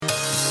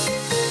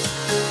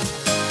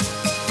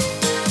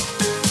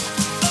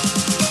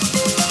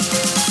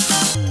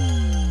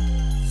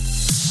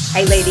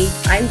Hey lady,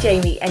 I'm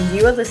Jamie and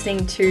you are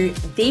listening to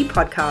the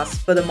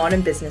podcast for the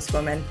modern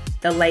businesswoman,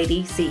 the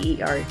Lady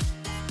CEO.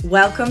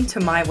 Welcome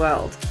to my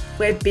world,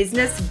 where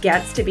business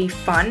gets to be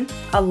fun,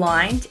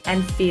 aligned,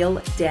 and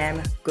feel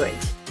damn good.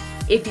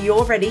 If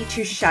you're ready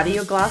to shatter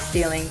your glass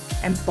ceiling,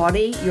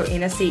 embody your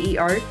inner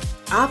CEO,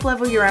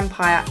 up-level your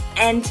empire,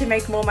 and to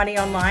make more money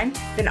online,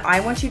 then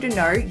I want you to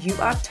know you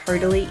are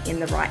totally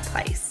in the right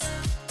place.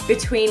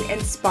 Between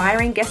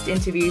inspiring guest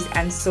interviews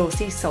and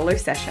saucy solo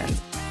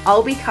sessions,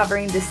 I'll be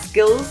covering the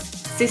skills,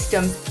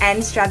 systems,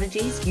 and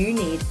strategies you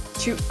need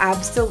to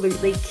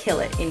absolutely kill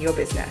it in your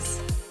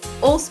business.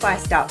 All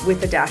spiced up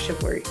with a dash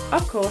of woo,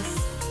 of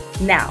course.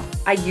 Now,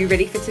 are you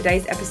ready for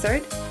today's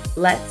episode?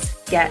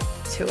 Let's get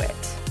to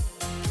it.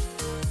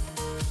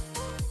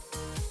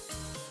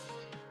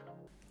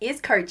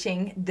 Is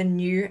coaching the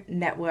new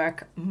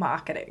network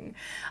marketing?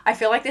 I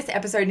feel like this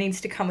episode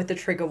needs to come with a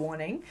trigger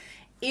warning.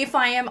 If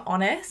I am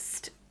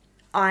honest,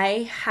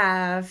 I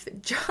have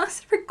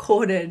just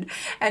recorded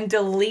and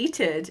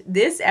deleted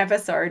this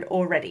episode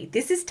already.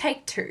 This is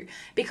take 2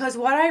 because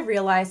what I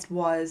realized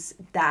was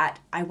that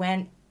I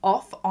went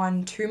off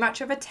on too much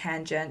of a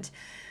tangent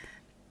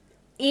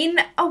in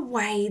a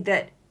way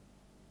that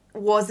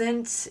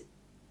wasn't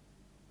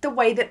the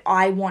way that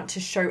I want to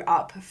show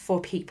up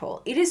for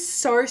people. It is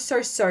so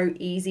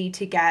easy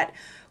to get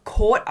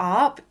caught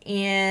up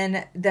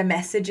in the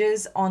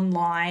messages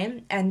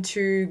online and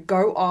to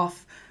go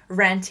off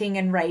ranting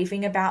and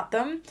raving about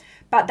them,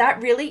 but that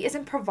really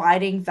isn't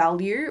providing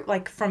value.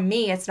 Like from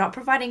me, it's not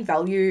providing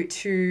value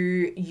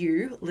to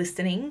you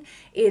listening.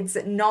 It's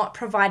not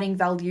providing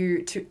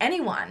value to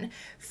anyone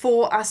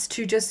for us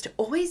to just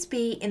always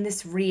be in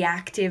this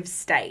reactive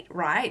state,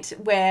 right?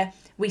 Where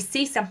we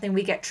see something,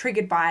 we get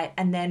triggered by it,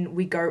 and then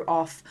we go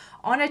off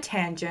on a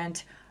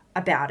tangent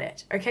about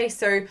it. Okay,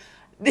 so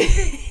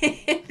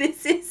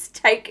this is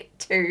take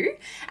 2,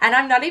 and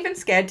I'm not even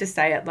scared to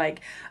say it.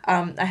 Like,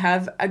 I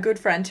have a good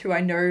friend who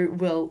I know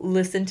will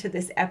listen to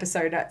this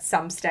episode at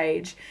some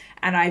stage,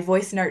 and I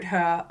voice note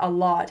her a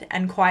lot,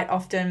 and quite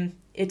often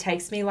it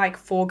takes me like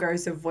 4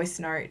 goes of voice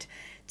note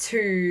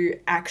to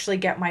actually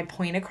get my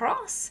point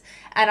across.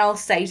 And I'll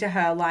say to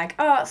her like,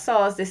 oh,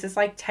 Soz, this is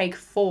like take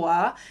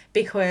 4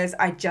 because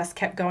I just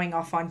kept going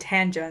off on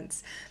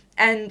tangents.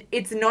 And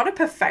it's not a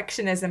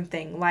perfectionism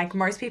thing. Like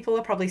most people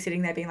are probably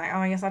sitting there being like,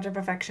 oh, you're such a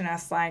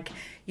perfectionist. Like,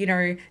 you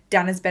know,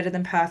 done is better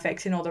than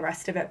perfect and all the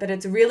rest of it. But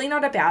it's really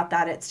not about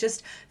that. It's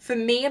just for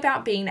me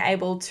about being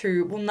able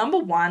to, well, number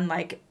one,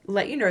 like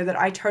let you know that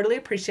I totally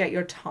appreciate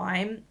your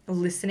time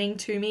listening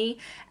to me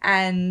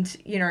and,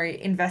 you know,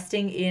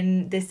 investing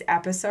in this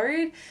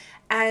episode.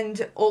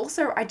 And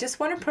also I just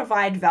want to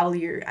provide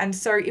value. And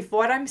so if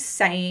what I'm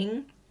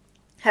saying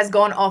has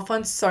gone off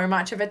on so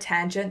much of a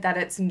tangent that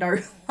it's no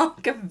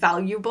longer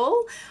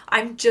valuable,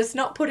 I'm just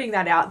not putting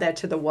that out there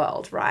to the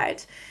world,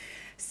 right?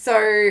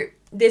 So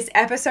this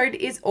episode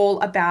is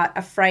all about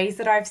a phrase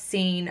that I've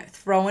seen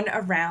thrown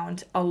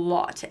around a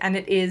lot, and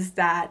it is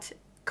that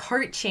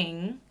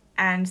coaching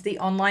and the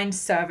online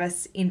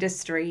service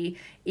industry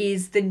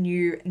is the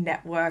new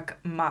network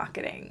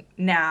marketing.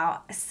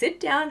 Now, sit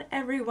down,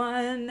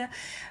 everyone.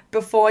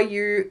 Before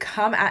you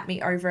come at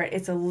me over it,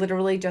 it's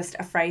literally just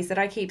a phrase that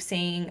I keep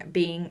seeing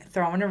being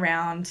thrown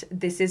around.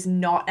 This is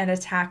not an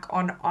attack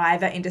on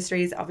either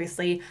industries.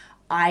 Obviously,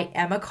 I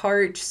am a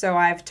coach, so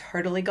I've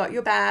totally got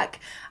your back.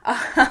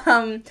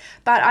 But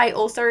I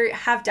also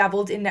have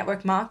dabbled in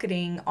network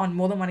marketing on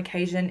more than one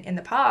occasion in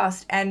the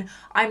past, and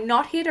I'm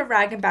not here to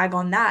rag and bag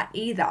on that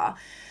either.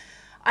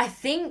 I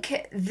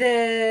think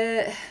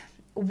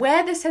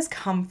where this has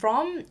come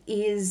from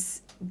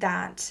is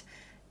that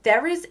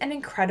there is an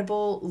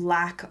incredible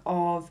lack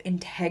of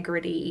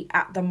integrity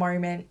at the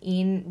moment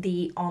in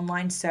the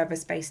online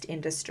service-based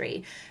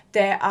industry.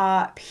 There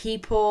are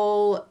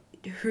people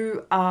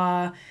who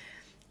are,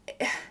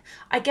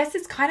 I guess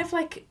it's kind of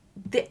like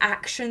the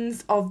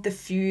actions of the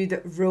few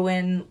that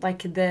ruin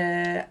like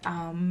the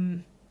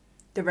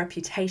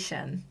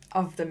reputation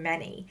of the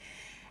many.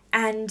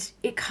 And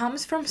it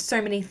comes from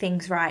so many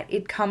things, right?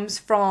 It comes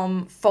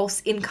from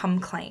false income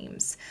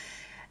claims,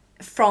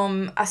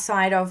 from a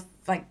side of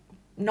like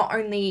not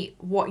only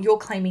what you're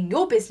claiming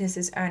your business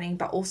is earning,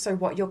 but also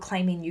what you're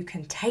claiming you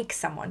can take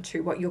someone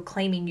to, what you're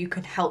claiming you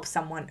can help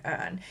someone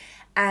earn.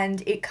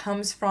 And it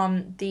comes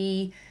from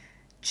the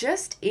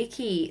just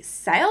icky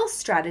sales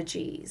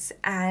strategies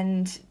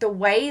and the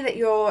way that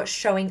you're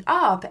showing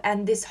up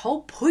and this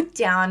whole put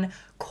down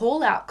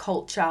call out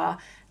culture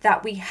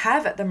that we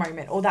have at the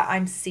moment, or that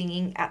I'm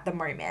seeing at the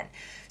moment.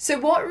 So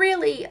what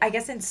really, I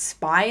guess,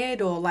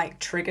 inspired or like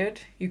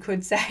triggered, you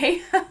could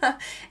say,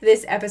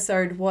 this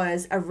episode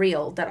was a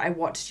reel that I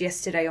watched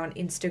yesterday on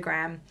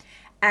Instagram.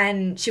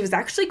 And she was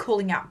actually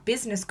calling out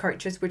business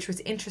coaches, which was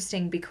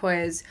interesting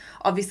because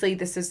obviously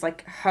this is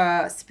like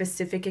her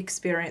specific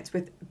experience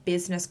with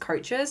business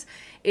coaches.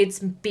 It's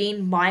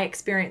been my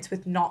experience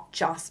with not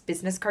just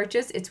business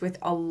coaches. It's with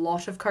a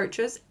lot of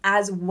coaches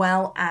as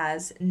well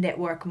as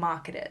network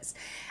marketers.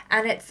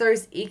 And it's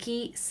those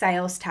icky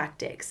sales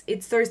tactics.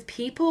 It's those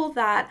people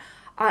that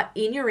are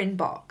in your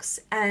inbox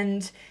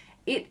and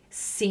it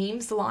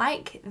seems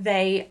like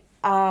they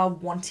are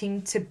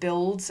wanting to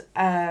build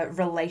a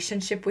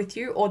relationship with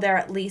you, or they're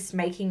at least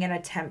making an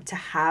attempt to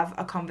have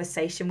a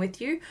conversation with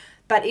you.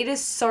 But it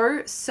is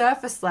so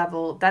surface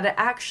level that it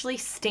actually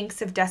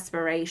stinks of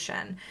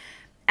desperation.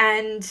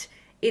 And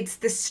it's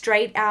the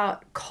straight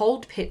out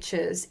cold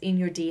pictures in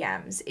your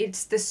DMs.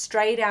 It's the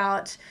straight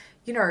out,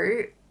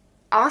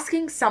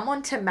 asking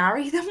someone to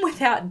marry them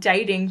without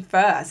dating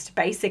first,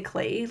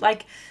 basically.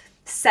 Like,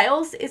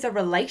 sales is a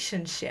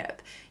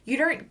relationship. You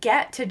don't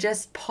get to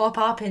just pop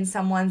up in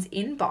someone's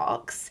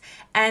inbox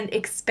and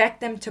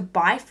expect them to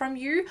buy from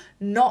you,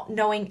 not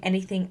knowing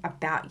anything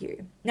about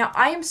you. Now,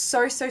 I am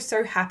so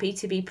happy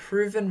to be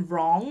proven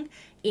wrong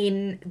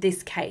in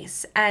this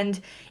case. And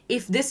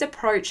if this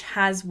approach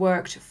has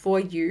worked for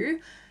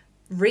you,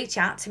 reach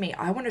out to me.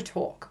 I want to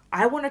talk.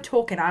 I want to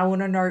talk and I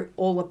want to know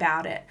all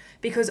about it,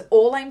 because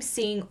all I'm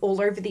seeing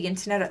all over the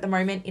internet at the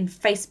moment, in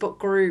Facebook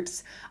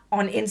groups,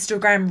 on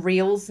Instagram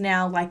Reels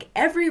now, like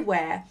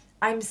everywhere,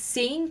 I'm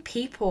seeing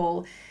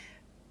people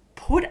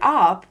put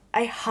up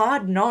a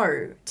hard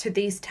no to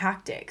these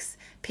tactics.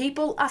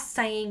 People are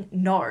saying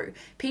no.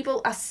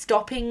 People are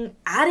stopping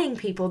adding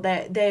people.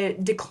 They're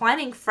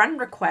declining friend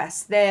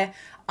requests. They're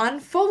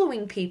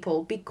unfollowing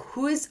people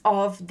because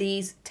of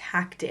these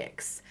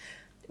tactics.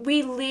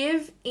 We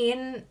live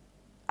in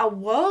a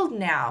world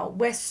now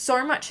where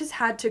so much has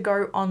had to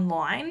go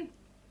online.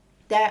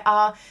 There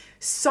are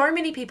so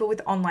many people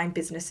with online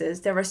businesses.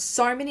 There are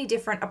so many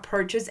different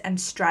approaches and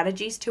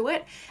strategies to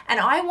it. And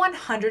I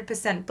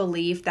 100%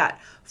 believe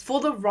that for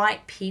the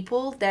right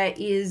people, there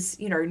is,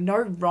 no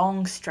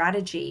wrong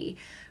strategy.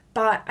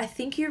 But I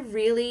think you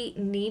really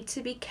need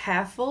to be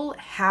careful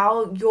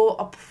how you're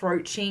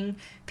approaching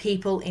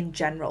people in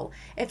general.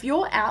 If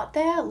you're out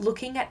there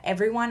looking at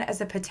everyone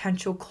as a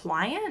potential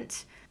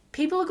client,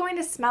 people are going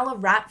to smell a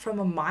rat from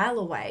a mile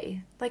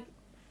away. Like,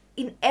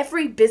 in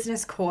every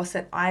business course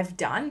that I've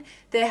done,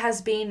 there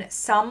has been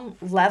some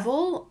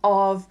level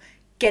of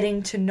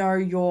getting to know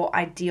your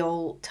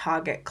ideal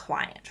target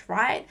client,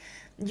 right?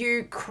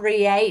 You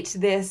create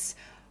this,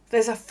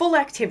 there's a full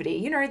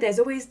activity, there's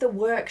always the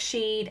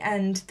worksheet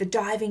and the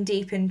diving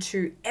deep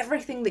into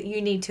everything that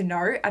you need to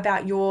know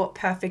about your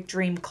perfect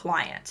dream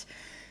client.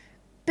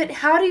 But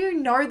how do you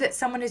know that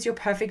someone is your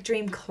perfect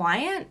dream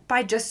client?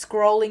 By just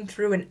scrolling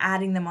through and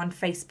adding them on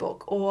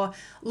Facebook, or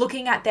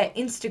looking at their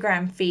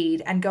Instagram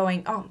feed and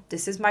going, oh,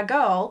 this is my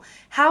girl.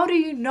 How do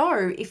you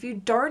know if you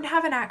don't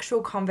have an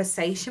actual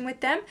conversation with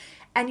them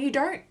and you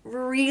don't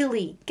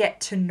really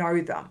get to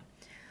know them?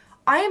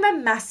 I am a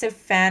massive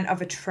fan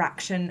of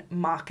attraction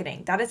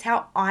marketing. That is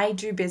how I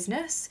do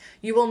business.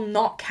 You will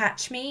not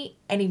catch me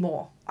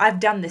anymore. I've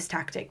done this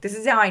tactic. This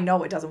is how I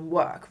know it doesn't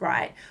work,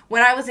 right?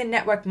 When I was in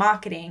network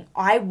marketing,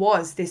 I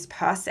was this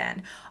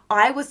person.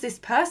 I was this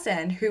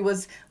person who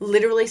was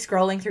literally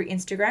scrolling through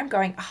Instagram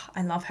going, oh,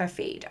 I love her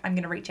feed. I'm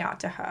going to reach out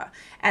to her.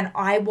 And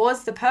I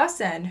was the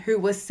person who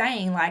was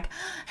saying like,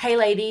 hey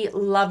lady,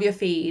 love your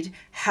feed.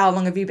 How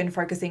long have you been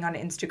focusing on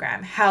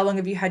Instagram? How long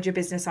have you had your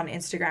business on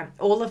Instagram?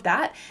 All of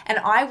that. And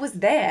I was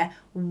there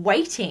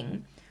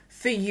waiting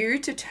for you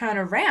to turn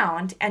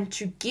around and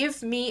to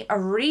give me a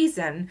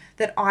reason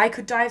that I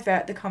could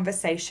divert the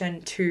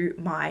conversation to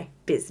my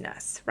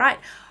business, right?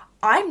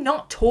 I'm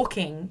not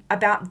talking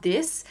about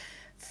this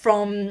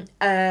from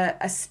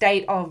a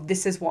state of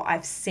this is what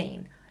I've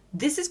seen.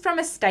 This is from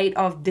a state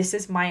of this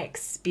is my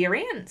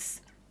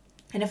experience.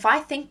 And if I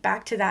think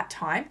back to that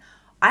time,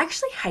 I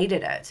actually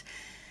hated it.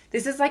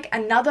 This is like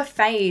another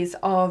phase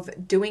of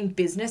doing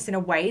business in a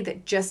way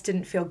that just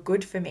didn't feel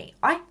good for me.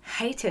 I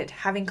hated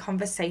having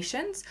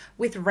conversations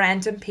with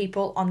random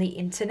people on the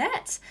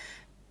internet,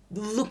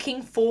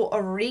 looking for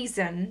a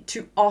reason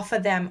to offer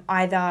them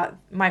either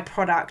my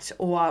product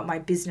or my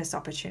business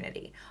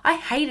opportunity. I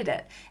hated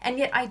it. And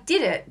yet I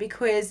did it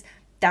because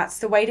that's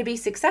the way to be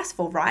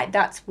successful, right?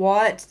 That's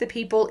what the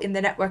people in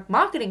the network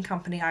marketing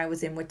company I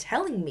was in were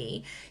telling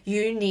me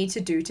you need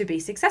to do to be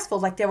successful.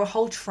 Like, there were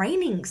whole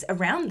trainings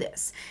around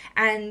this.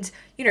 And,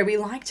 we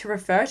like to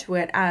refer to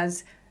it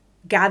as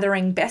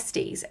gathering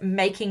besties,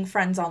 making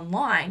friends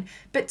online.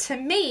 But to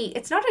me,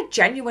 it's not a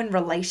genuine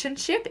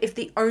relationship if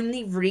the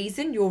only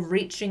reason you're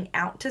reaching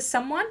out to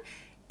someone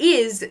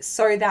is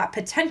so that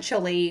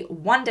potentially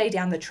one day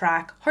down the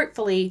track,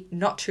 hopefully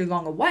not too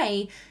long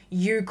away,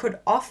 you could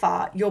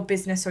offer your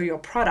business or your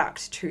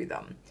product to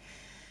them.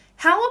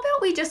 How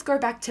about we just go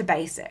back to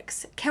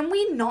basics? Can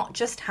we not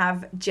just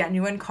have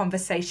genuine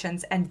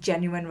conversations and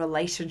genuine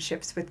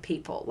relationships with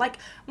people? Like,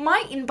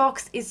 my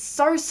inbox is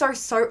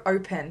so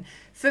open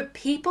for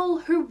people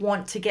who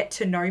want to get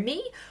to know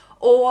me,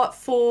 or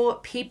for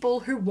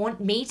people who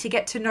want me to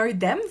get to know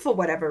them for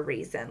whatever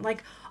reason.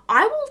 Like,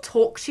 I will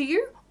talk to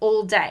you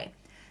all day.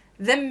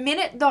 The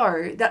minute,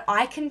 though, that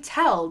I can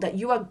tell that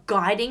you are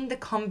guiding the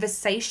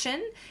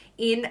conversation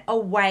in a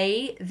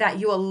way that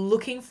you are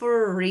looking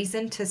for a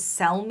reason to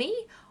sell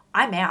me,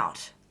 I'm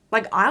out.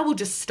 Like, I will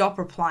just stop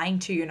replying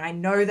to you. And I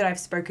know that I've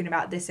spoken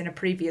about this in a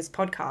previous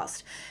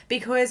podcast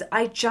because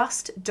I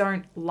just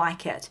don't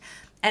like it.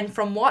 And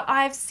from what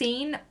I've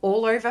seen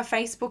all over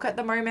Facebook at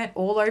the moment,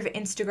 all over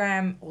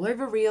Instagram, all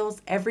over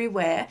Reels,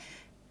 everywhere,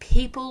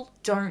 people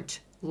don't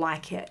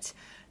like it.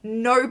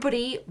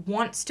 Nobody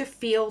wants to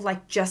feel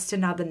like just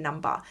another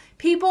number.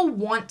 People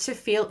want to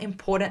feel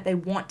important. They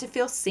want to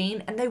feel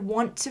seen and they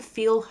want to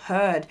feel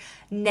heard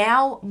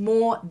now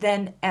more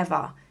than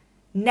ever.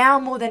 Now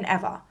more than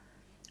ever.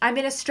 I'm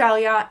in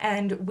Australia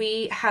and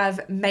we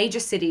have major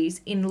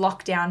cities in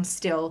lockdown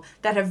still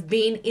that have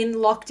been in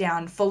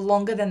lockdown for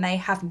longer than they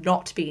have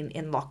not been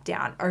in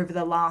lockdown over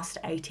the last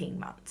 18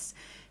 months.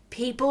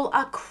 People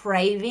are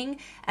craving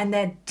and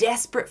they're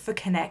desperate for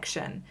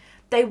connection.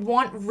 They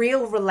want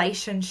real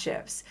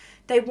relationships.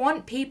 They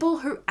want people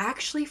who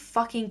actually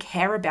fucking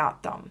care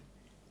about them.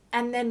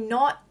 And they're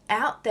not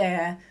out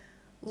there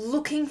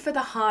looking for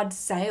the hard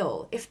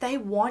sale. If they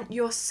want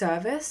your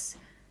service,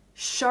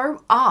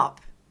 show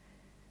up.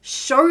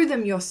 Show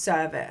them your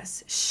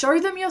service. Show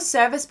them your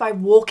service by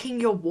walking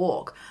your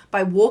walk,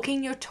 by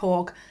walking your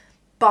talk,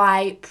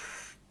 by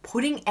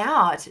putting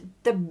out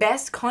the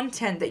best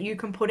content that you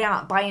can put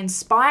out, by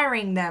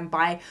inspiring them,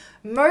 by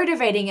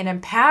motivating and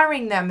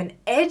empowering them and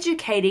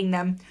educating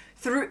them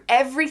through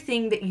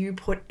everything that you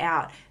put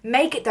out.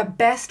 Make it the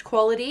best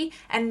quality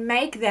and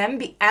make them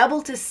be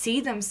able to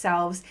see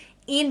themselves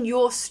in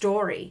your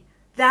story.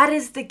 That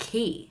is the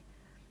key.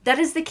 That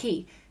is the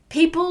key.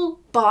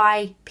 People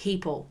buy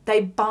people.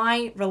 They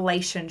buy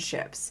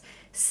relationships.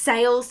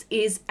 Sales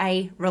is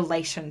a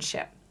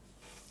relationship.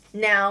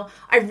 Now,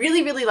 I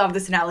really, really love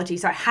this analogy,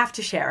 so I have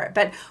to share it.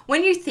 But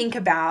when you think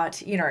about,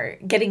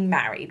 getting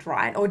married,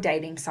 right, or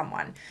dating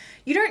someone,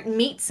 you don't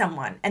meet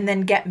someone and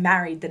then get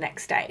married the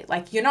next day.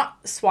 Like, you're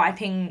not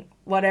swiping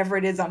whatever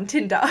it is on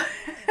Tinder.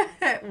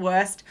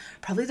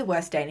 Probably the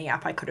worst dating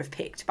app I could have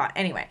picked. But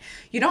anyway,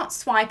 you're not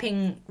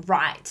swiping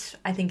right,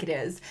 I think it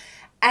is,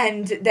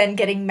 and then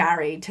getting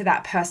married to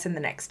that person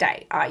the next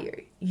day, are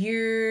you?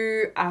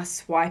 You are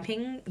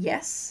swiping,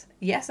 yes,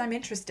 I'm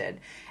interested.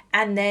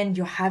 And then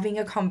you're having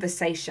a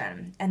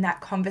conversation, and that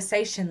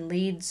conversation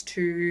leads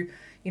to,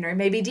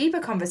 maybe deeper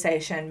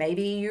conversation.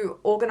 Maybe you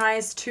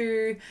organize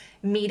to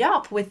meet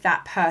up with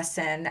that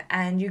person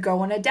and you go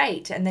on a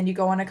date, and then you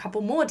go on a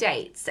couple more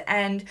dates.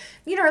 And,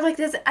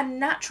 there's a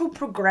natural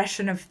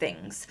progression of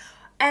things.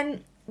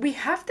 And we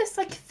have this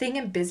thing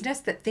in business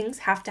that things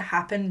have to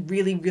happen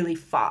really, really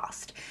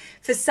fast.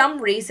 For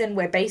some reason,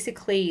 we're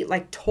basically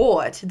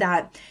taught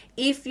that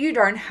if you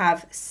don't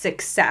have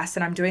success,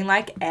 and I'm doing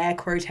air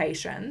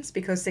quotations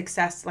because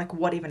success,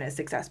 what even is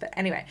success? But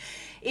anyway,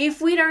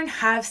 if we don't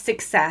have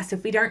success,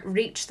 if we don't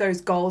reach those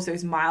goals,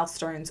 those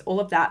milestones, all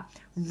of that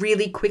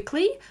really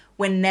quickly,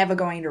 we're never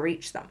going to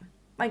reach them.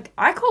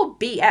 I call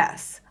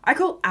BS. I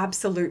call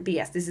absolute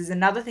BS. This is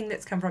another thing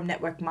that's come from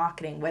network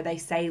marketing where they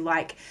say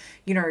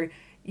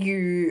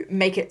you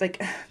make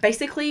it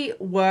basically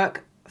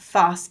work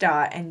faster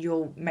and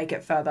you'll make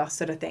it further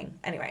sort of thing.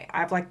 Anyway,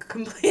 I've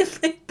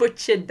completely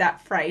butchered that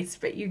phrase,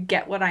 but you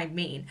get what I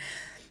mean.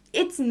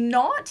 It's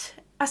not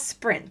a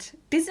sprint.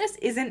 Business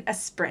isn't a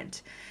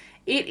sprint.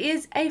 It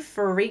is a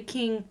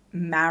freaking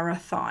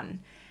marathon.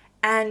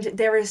 And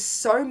there is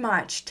so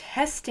much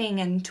testing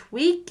and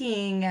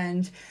tweaking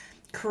and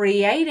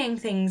creating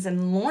things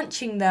and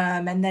launching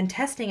them and then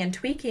testing and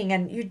tweaking,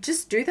 and you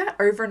just do that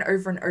over and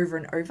over and over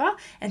and over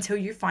until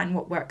you find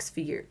what works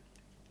for you.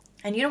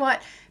 And you know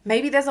what?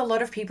 Maybe there's a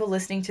lot of people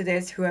listening to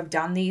this who have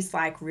done these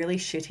really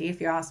shitty, if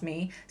you ask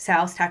me,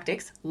 sales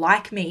tactics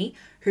like me,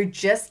 who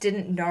just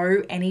didn't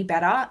know any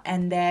better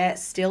and they're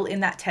still in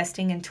that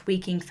testing and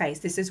tweaking phase.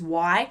 This is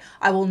why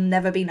I will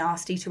never be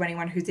nasty to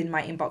anyone who's in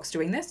my inbox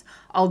doing this.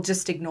 I'll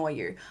just ignore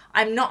you.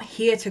 I'm not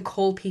here to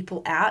call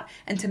people out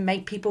and to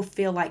make people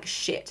feel like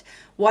shit.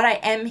 What I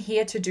am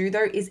here to do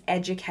though is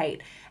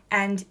educate.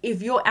 And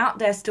if you're out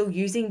there still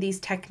using these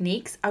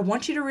techniques, I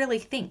want you to really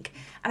think.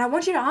 And I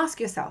want you to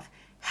ask yourself,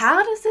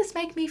 how does this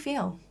make me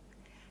feel?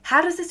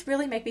 How does this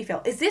really make me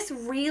feel? Is this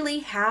really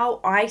how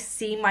I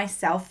see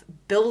myself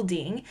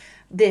building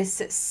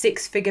this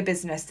 6-figure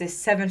business,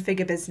 this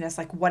 7-figure business,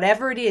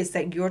 whatever it is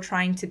that you're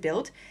trying to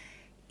build?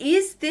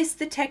 Is this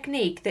the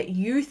technique that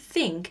you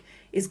think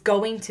is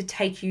going to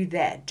take you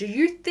there? Do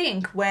you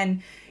think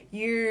when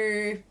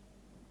you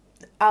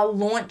are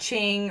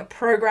launching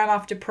program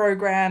after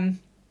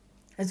program,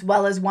 as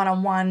well as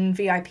one-on-one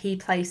VIP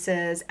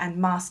places and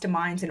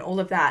masterminds and all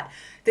of that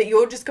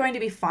you're just going to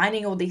be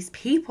finding all these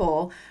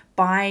people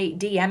by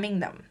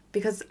DMing them?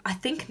 Because I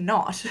think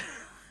not.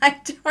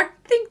 I don't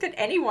think that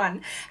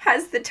anyone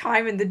has the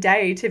time in the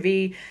day to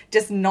be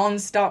just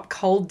nonstop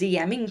cold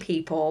DMing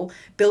people,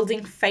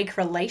 building fake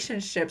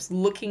relationships,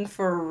 looking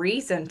for a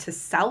reason to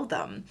sell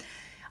them.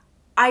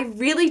 I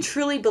really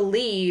truly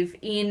believe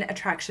in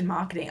attraction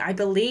marketing. I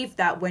believe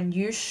that when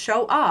you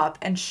show up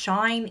and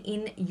shine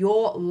in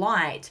your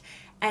light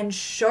and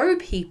show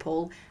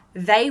people,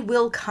 they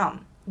will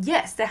come.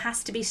 yes, there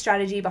has to be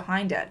strategy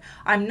behind it.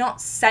 I'm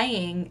not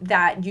saying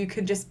that you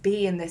can just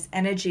be in this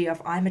energy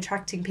of I'm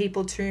attracting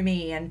people to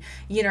me and,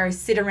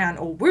 sit around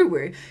or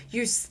woo-woo.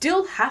 You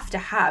still have to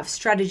have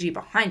strategy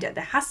behind it.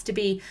 There has to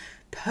be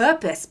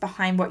purpose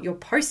behind what you're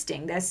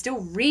posting. There's still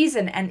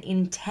reason and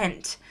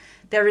intent.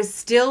 There is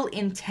still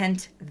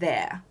intent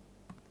there.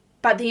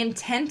 But the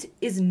intent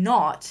is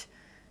not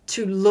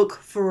to look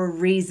for a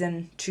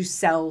reason to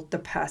sell the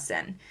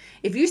person.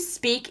 If you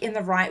speak in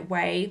the right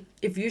way,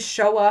 if you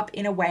show up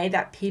in a way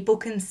that people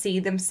can see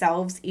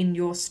themselves in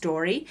your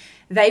story,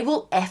 they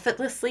will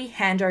effortlessly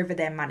hand over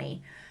their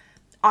money.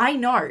 I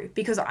know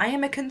because I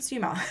am a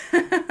consumer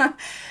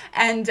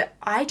and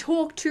I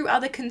talk to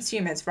other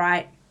consumers,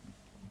 right?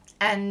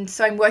 And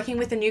so I'm working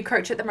with a new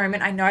coach at the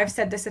moment. I know I've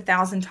said this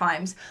 1,000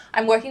 times.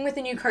 I'm working with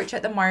a new coach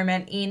at the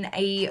moment in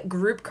a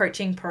group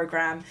coaching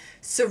program,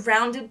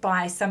 surrounded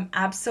by some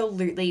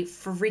absolutely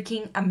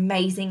freaking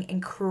amazing,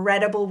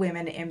 incredible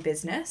women in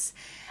business.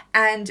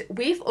 And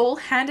we've all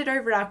handed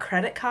over our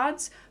credit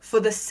cards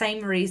for the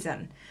same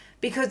reason,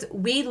 because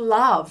we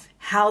love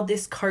how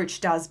this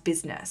coach does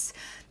business.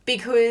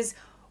 Because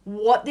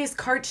what this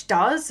coach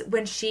does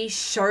when she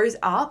shows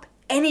up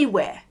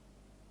anywhere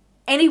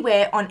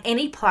on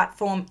any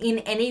platform, in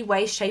any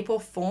way, shape or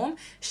form,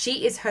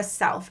 she is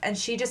herself, and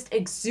she just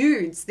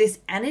exudes this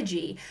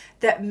energy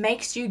that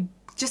makes you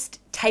just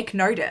take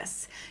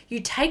notice. You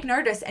take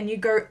notice and you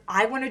go,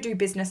 I want to do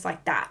business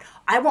like that.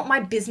 I want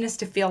my business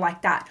to feel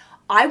like that.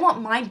 I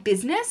want my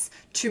business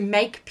to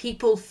make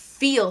people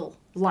feel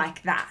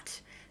like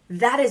that.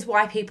 That is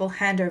why people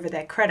hand over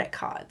their credit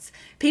cards.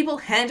 People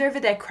hand over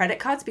their credit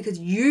cards because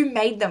you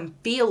made them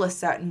feel a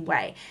certain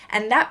way.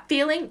 And that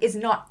feeling is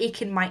not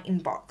ick in my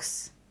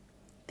inbox.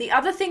 The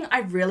other thing I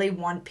really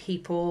want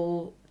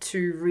people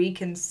to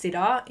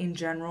reconsider in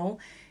general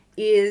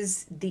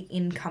is the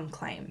income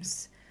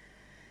claims.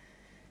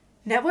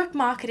 Network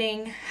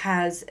marketing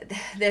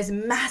there's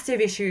massive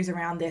issues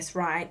around this,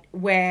 right?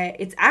 Where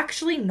it's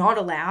actually not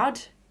allowed.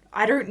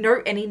 I don't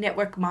know any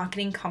network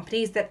marketing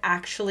companies that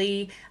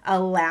actually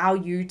allow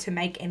you to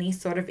make any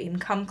sort of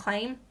income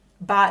claim,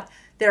 but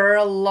there are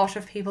a lot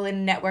of people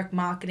in network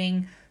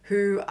marketing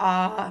who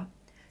are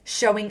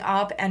showing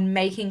up and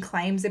making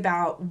claims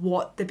about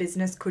what the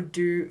business could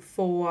do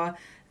for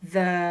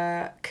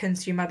the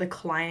consumer, the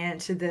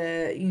client,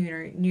 the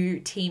new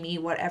teamie,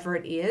 whatever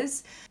it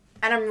is.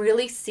 And I'm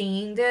really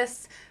seeing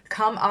this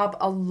come up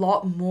a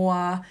lot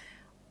more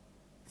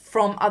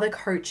from other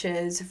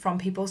coaches, from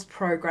people's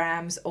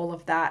programs, all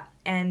of that.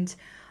 And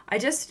I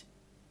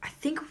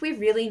think we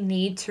really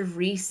need to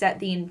reset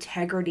the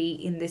integrity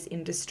in this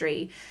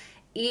industry.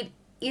 It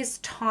is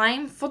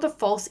time for the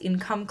false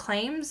income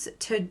claims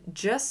to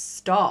just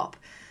stop.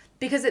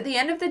 Because at the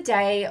end of the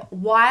day,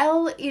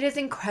 while it is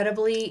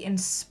incredibly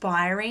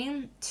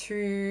inspiring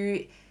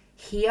to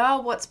hear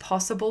what's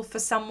possible for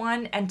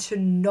someone and to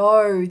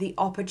know the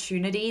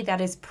opportunity that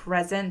is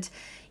present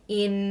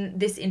in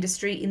this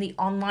industry, in the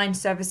online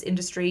service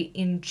industry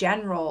in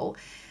general,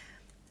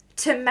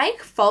 to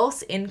make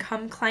false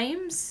income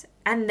claims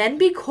and then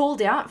be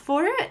called out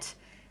for it,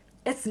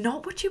 it's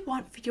not what you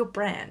want for your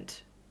brand.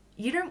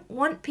 You don't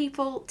want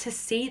people to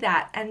see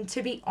that. And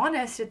to be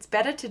honest, it's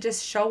better to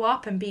just show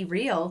up and be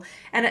real.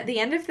 And at the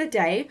end of the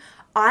day,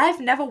 I've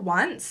never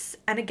once,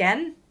 and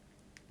again,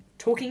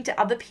 talking to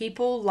other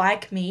people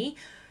like me,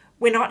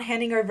 we're not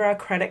handing over our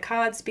credit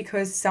cards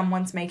because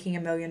someone's making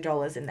 $1 million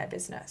in their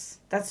business.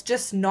 That's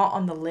just not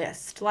on the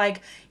list.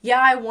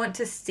 I want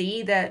to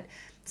see that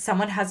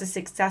someone has a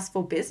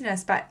successful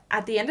business, but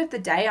at the end of the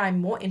day,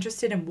 I'm more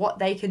interested in what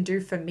they can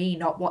do for me,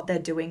 not what they're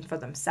doing for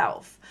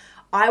themselves.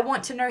 I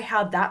want to know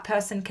how that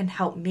person can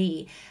help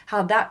me,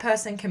 how that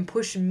person can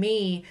push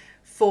me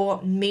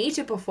for me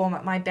to perform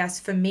at my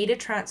best, for me to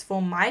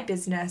transform my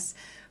business,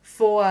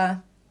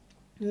 for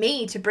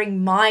me to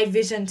bring my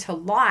vision to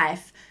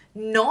life,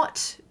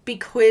 not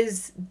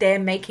because they're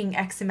making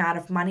X amount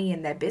of money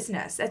in their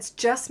business. It's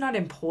just not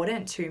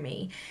important to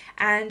me.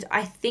 And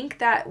I think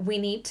that we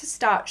need to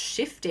start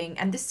shifting,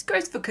 and this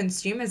goes for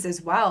consumers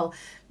as well.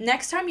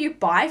 Next time you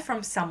buy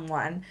from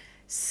someone,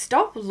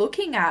 stop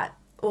looking at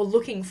or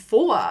looking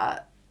for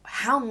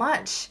how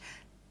much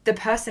the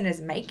person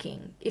is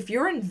making. If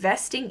you're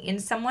investing in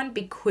someone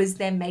because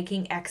they're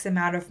making X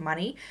amount of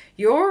money,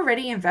 you're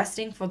already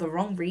investing for the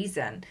wrong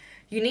reason.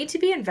 You need to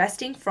be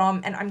investing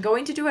from, and I'm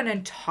going to do an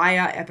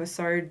entire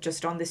episode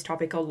just on this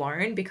topic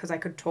alone because I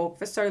could talk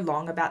for so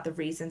long about the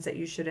reasons that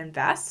you should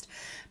invest.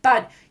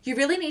 But you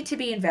really need to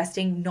be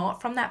investing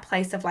not from that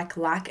place of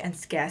lack and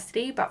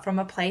scarcity, but from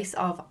a place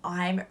of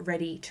I'm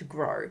ready to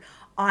grow.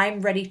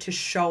 I'm ready to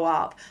show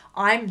up.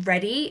 I'm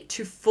ready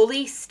to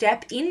fully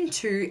step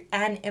into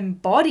and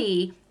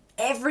embody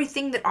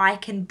everything that I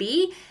can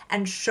be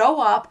and show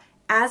up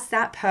as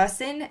that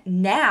person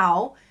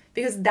now,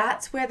 because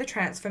that's where the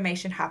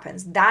transformation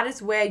happens. That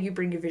is where you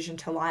bring your vision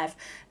to life.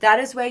 That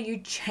is where you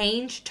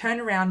change, turn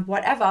around,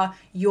 whatever,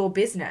 your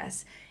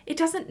business. It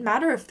doesn't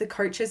matter if the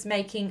coach is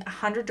making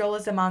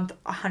 $100 a month,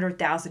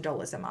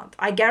 $100,000 a month.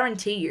 I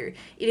guarantee you,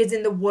 it is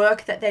in the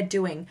work that they're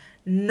doing,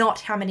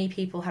 not how many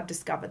people have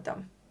discovered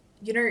them.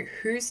 You know,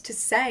 who's to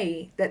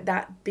say that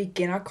that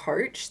beginner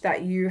coach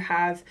that you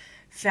have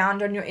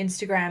found on your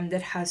Instagram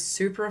that has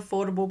super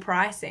affordable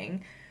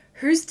pricing,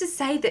 who's to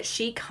say that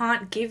she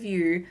can't give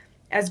you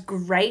as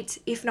great,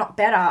 if not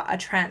better, a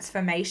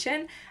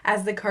transformation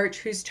as the coach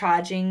who's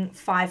charging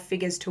 5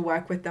 figures to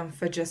work with them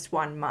for just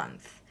 1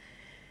 month?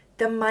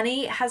 The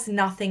money has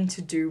nothing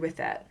to do with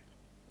it.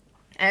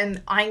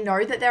 And I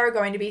know that there are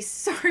going to be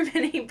so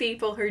many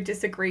people who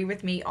disagree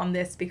with me on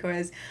this,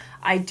 because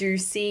I do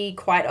see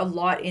quite a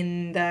lot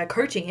in the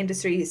coaching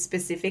industry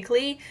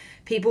specifically,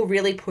 people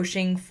really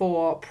pushing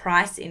for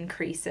price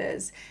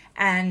increases.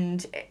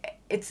 And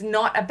it's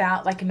not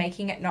about like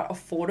making it not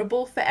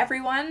affordable for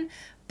everyone,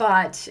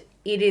 but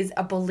it is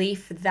a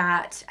belief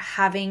that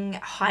having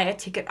higher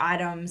ticket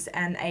items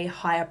and a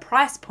higher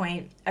price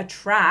point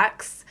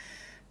attracts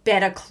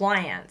better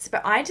clients.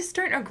 But I just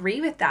don't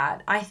agree with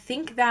that. I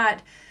think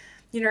that,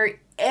 you know,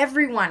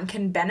 everyone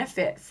can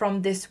benefit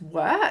from this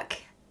work,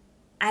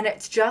 and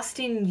it's just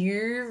in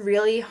you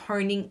really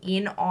honing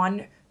in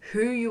on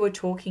who you are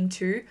talking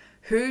to,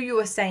 who you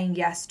are saying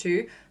yes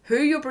to, who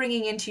you're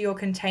bringing into your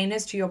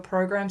containers, to your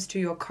programs, to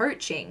your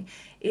coaching.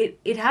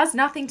 It has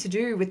nothing to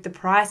do with the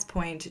price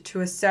point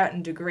to a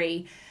certain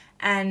degree.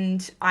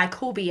 And I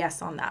call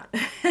BS on that.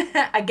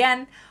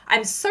 Again,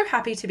 I'm so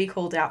happy to be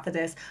called out for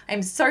this.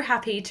 I'm so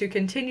happy to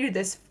continue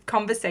this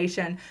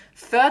conversation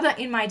further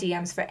in my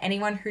DMs for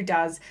anyone who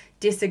does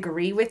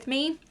disagree with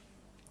me.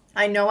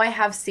 I know I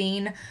have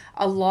seen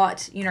a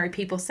lot, you know,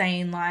 people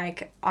saying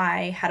like,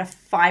 I had a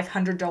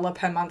 $500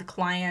 per month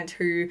client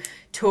who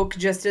took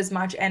just as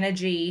much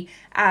energy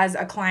as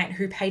a client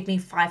who paid me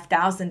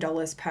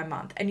 $5,000 per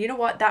month. And you know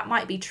what? That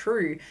might be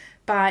true.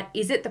 But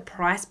is it the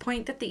price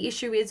point that the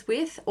issue is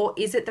with? Or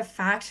is it the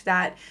fact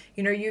that,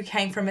 you know, you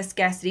came from a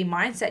scarcity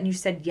mindset and you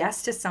said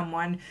yes to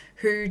someone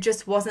who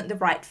just wasn't the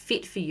right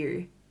fit for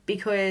you?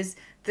 Because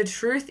the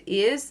truth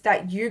is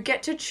that you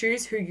get to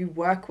choose who you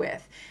work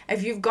with.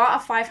 If you've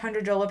got a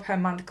 $500 per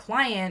month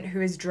client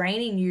who is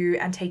draining you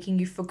and taking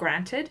you for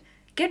granted,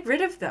 get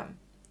rid of them.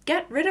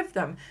 Get rid of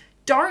them.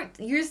 Don't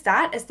use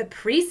that as the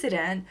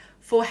precedent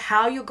for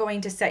how you're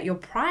going to set your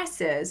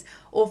prices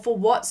or for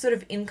what sort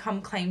of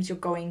income claims you're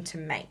going to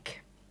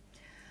make.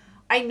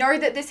 I know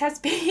that this has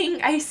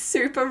been a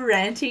super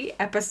ranty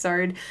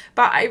episode,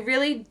 but I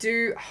really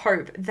do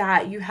hope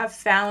that you have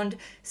found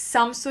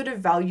some sort of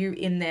value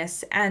in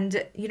this.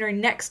 And, you know,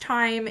 next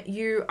time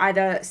you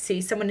either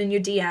see someone in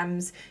your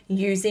DMs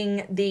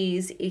using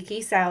these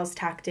icky sales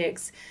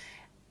tactics,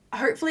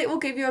 hopefully it will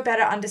give you a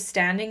better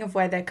understanding of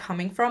where they're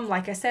coming from.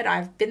 Like I said,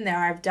 I've been there,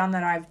 I've done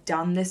that, I've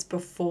done this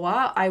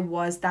before. I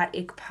was that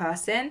ick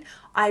person.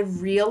 I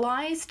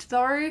realized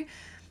though,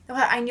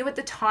 I knew at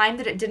the time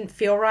that it didn't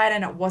feel right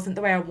and it wasn't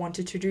the way I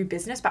wanted to do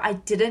business, but I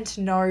didn't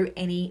know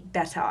any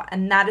better.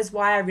 And that is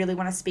why I really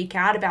want to speak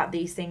out about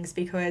these things,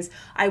 because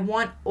I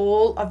want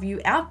all of you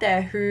out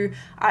there who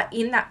are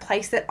in that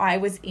place that I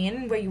was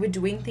in, where you were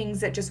doing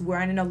things that just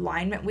weren't in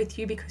alignment with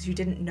you because you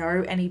didn't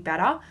know any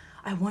better.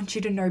 I want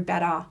you to know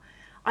better.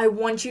 I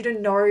want you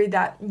to know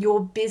that your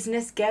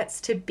business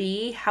gets to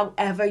be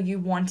however you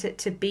want it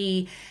to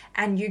be,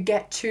 and you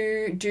get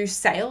to do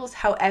sales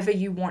however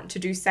you want to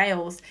do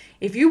sales.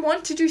 If you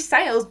want to do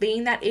sales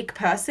being that ick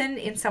person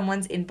in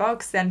someone's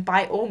inbox, then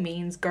by all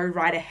means go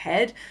right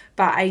ahead.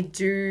 But I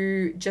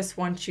do just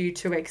want you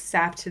to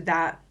accept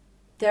that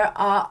there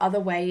are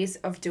other ways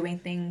of doing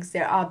things.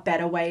 There are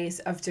better ways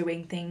of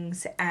doing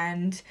things.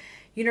 And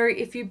you know,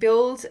 if you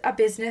build a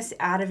business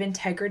out of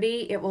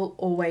integrity, it will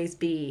always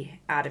be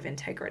out of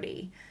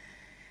integrity.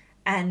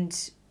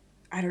 And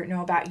I don't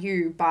know about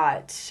you,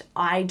 but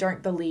I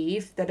don't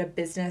believe that a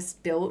business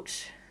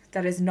built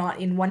that is not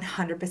in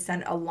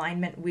 100%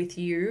 alignment with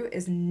you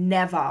is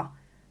never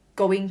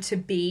going to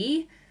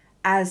be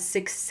as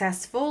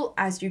successful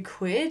as you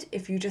could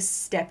if you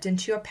just stepped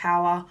into your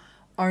power,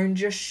 owned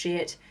your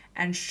shit,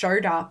 and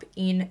showed up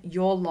in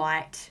your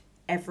light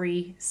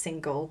every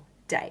single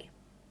day.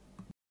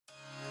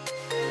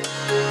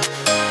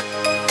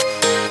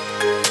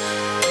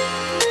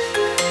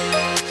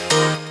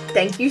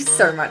 Thank you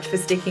so much for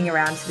sticking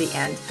around to the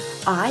end.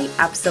 I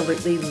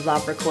absolutely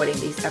love recording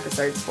these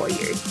episodes for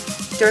you.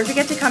 Don't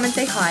forget to come and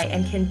say hi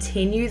and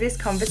continue this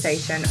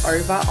conversation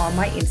over on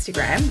my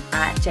Instagram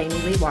at Jamie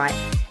Lee White.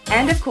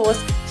 And of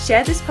course,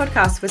 share this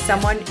podcast with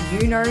someone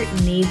you know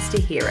needs to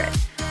hear it.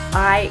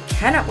 I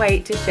cannot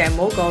wait to share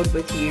more gold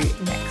with you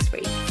next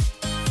week.